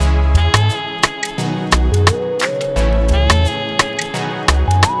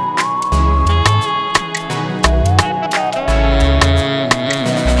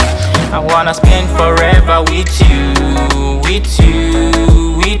forever with you, with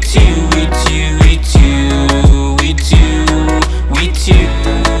you, with you, with you, with you, with you, with you,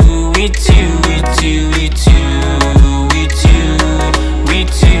 with you, with you, with you, with you,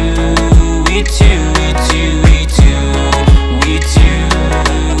 with you, with you, with you, with you, with you,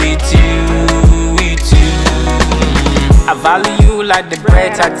 with you, with you. I value you like the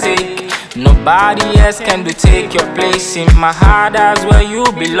breath I take. Nobody else can do take your place in my heart. That's where you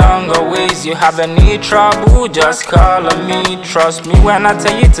belong always. You have any trouble, just call on me. Trust me when I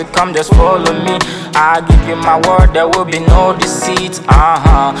tell you to come, just follow me. I give you my word, there will be no deceit.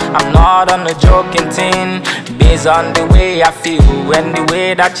 I'm not on a joking thing. Based on the way I feel and the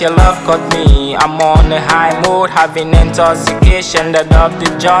way that your love caught me, I'm on a high mode, having intoxication. That of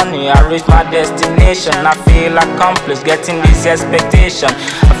the journey, I reach my destination. I feel accomplished, getting this expectation.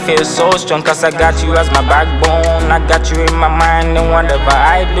 I feel so strong cause I got you as my backbone. I got you in my mind and whatever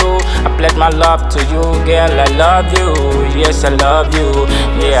I do, I pledge my love to you, girl. I love you, yes I love you,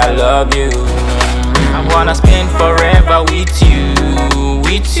 yeah I love you. I wanna spend forever with you,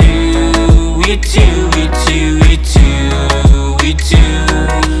 with you, with you, with you, with you, with you,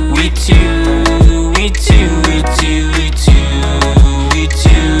 with you, with you, with you, with you, with you, with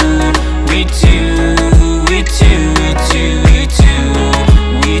you, with you, with you, with you,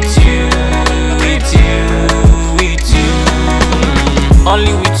 with you, with you, with you.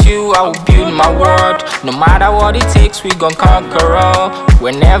 Only with you I will build my world. No matter what it takes, we gon' conquer all.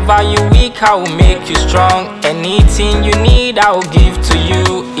 Whenever you weak, I will make you strong. Anything you need, I will give to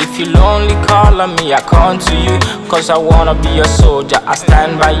you. If you lonely, call on me, I come to you. Cause I wanna be your soldier, I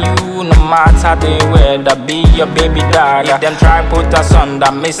stand by you. No matter the weather, be your baby daddy. If them try put us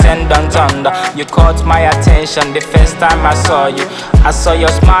under, me send them thunder. You caught my attention the first time I saw you. I saw your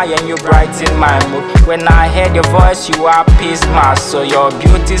smile and you brighten my mood. When I heard your voice, you are peace master. So your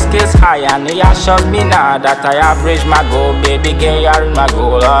beauty skills high and it assures me now that I have reached my goal. Baby girl, you're in my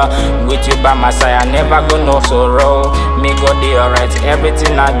goal. With you by my side, I never go no sorrow. Me go the alright,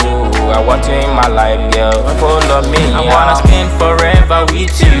 everything I do, I want you in my life, girl. Follow me. I wanna spend forever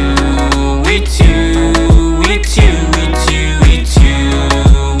with you, with you, with you, with you, with you,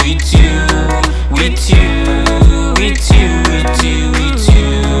 with you, with you, with you, with you, with you, with you,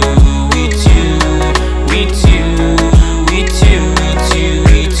 with you, with you, with you, with you,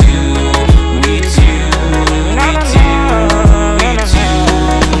 with you, with you, with you.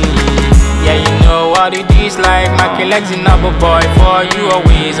 Yeah, you know what it is like. My Lexy number boy, for you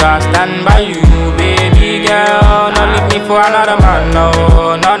always I stand by you, baby girl. Don't leave me for another man, no,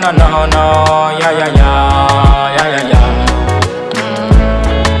 no, no, no, no, yeah, yeah, yeah.